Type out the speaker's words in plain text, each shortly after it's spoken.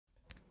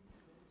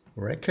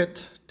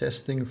Racket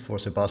testing for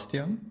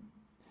Sebastian.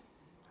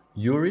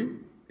 Jurij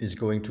is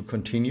going to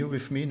continue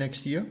with me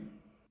next year.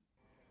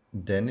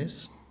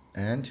 Dennis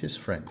and his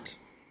friend.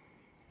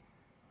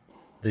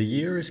 The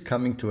year is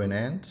coming to an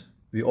end.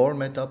 We all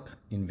met up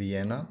in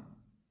Vienna.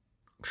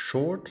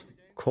 Short,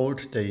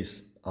 cold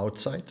days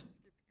outside.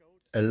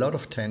 A lot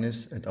of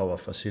tennis at our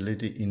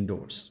facility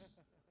indoors.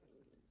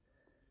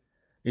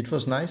 It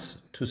was nice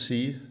to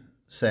see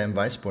Sam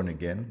Weissborn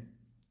again.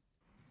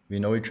 We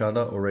know each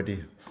other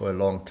already for a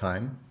long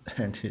time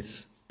and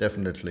he's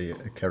definitely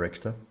a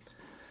character.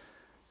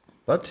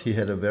 But he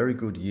had a very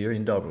good year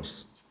in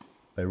doubles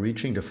by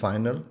reaching the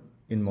final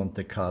in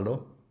Monte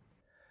Carlo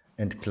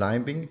and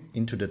climbing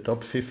into the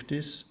top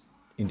 50s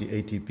in the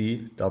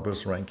ATP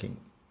doubles ranking.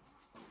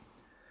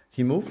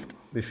 He moved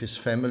with his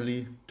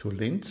family to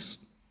Linz,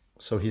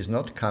 so he's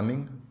not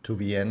coming to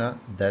Vienna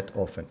that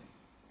often.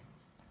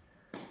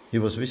 He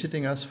was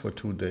visiting us for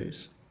 2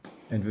 days,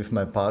 and with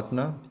my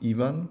partner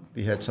Ivan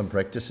we had some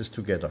practices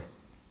together.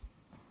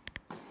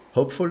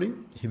 Hopefully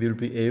he will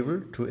be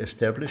able to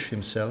establish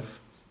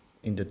himself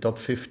in the top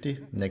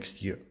 50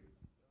 next year.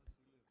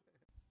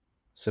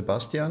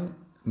 Sebastian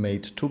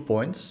made 2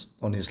 points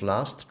on his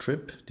last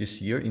trip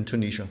this year in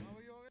Tunisia.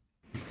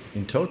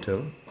 In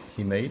total,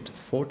 he made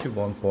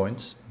 41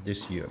 points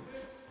this year.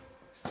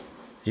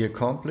 He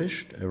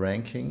accomplished a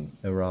ranking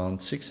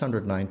around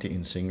 690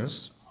 in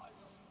singles.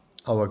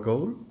 Our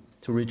goal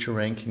to reach a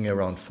ranking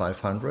around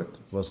 500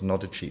 was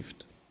not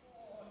achieved.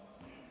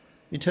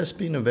 It has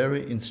been a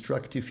very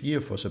instructive year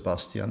for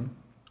Sebastian,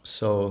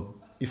 so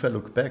if I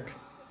look back,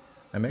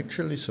 I'm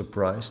actually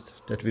surprised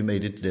that we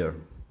made it there.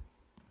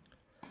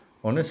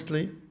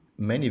 Honestly,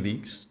 many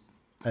weeks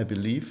I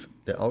believe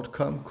the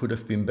outcome could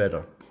have been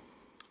better,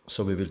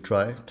 so we will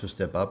try to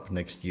step up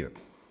next year.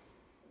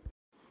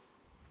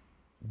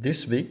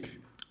 This week,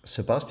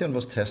 Sebastian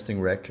was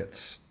testing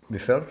rackets. We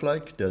felt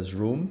like there's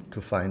room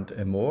to find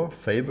a more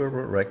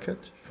favorable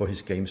racket for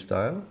his game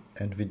style,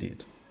 and we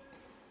did.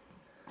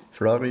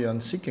 Florian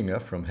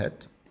Sickinger from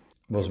Het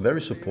was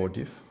very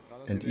supportive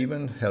and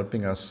even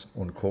helping us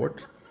on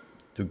court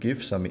to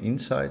give some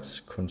insights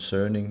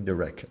concerning the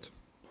racket.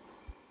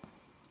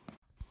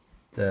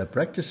 The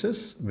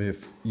practices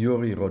with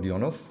Jurij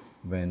Rodionov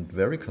went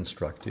very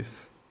constructive,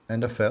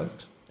 and I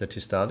felt that he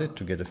started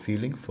to get a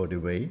feeling for the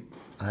way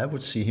I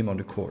would see him on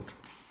the court.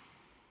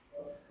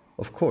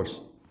 Of course,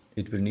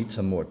 it will need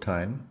some more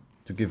time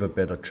to give a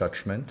better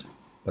judgment,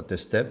 but the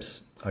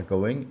steps are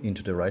going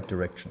into the right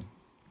direction.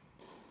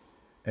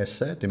 As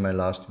said in my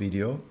last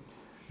video,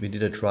 we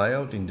did a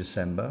tryout in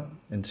December,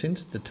 and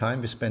since the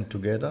time we spent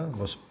together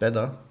was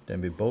better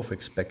than we both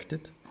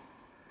expected,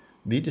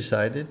 we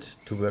decided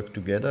to work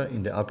together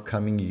in the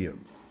upcoming year.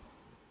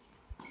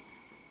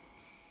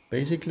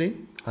 Basically,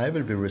 I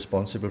will be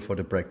responsible for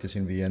the practice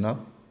in Vienna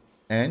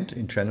and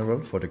in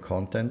general for the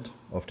content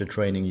of the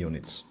training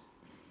units.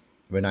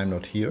 When I'm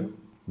not here,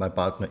 my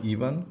partner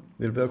Ivan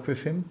will work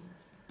with him,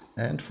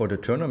 and for the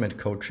tournament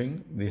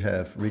coaching we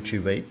have Richie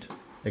Wade,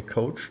 a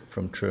coach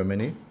from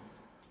Germany,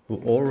 who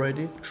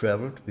already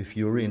traveled with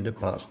Jurij in the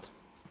past.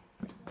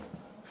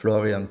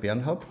 Florian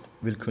Bernhaupt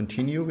will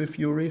continue with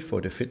Jurij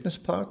for the fitness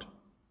part,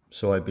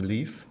 so I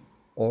believe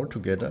all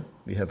together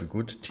we have a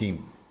good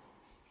team.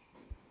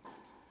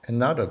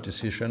 Another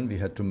decision we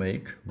had to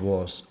make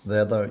was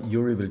whether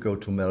Jurij will go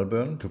to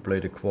Melbourne to play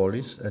the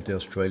qualies at the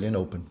Australian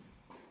Open.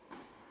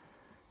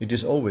 It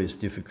is always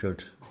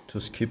difficult to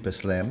skip a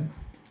slam,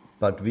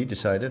 but we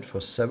decided for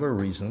several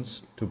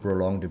reasons to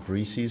prolong the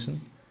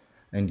pre-season,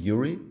 and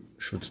Jurij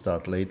should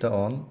start later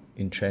on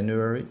in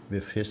January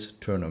with his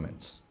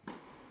tournaments.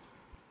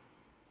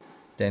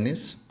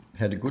 Dennis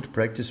had a good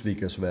practice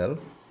week as well,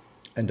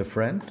 and a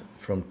friend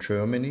from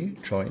Germany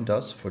joined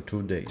us for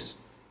 2 days.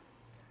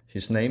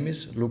 His name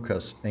is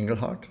Lukas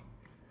Engelhardt.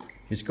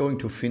 He's going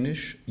to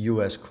finish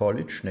US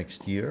college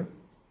next year,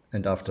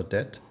 and after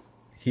that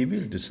he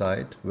will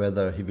decide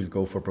whether he will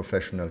go for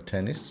professional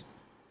tennis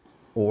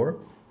or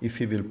if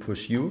he will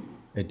pursue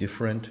a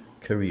different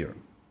career.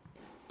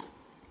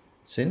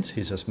 Since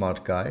he's a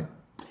smart guy,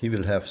 he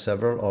will have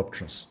several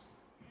options.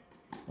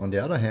 On the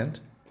other hand,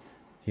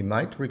 he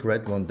might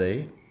regret one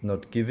day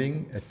not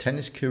giving a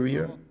tennis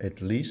career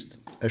at least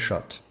a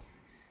shot.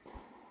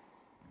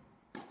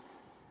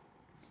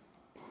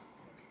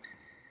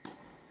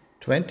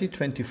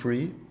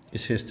 "2023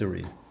 is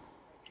history,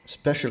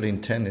 especially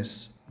in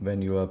tennis.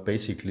 When you are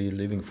basically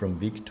living from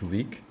week to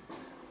week,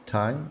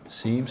 time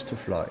seems to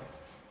fly.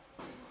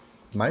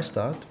 My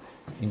start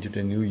into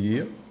the new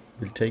year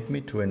will take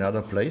me to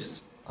another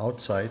place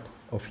outside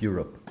of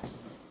Europe.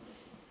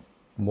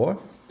 More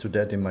to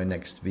that in my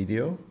next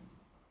video.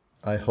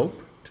 I hope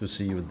to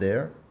see you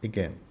there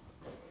again.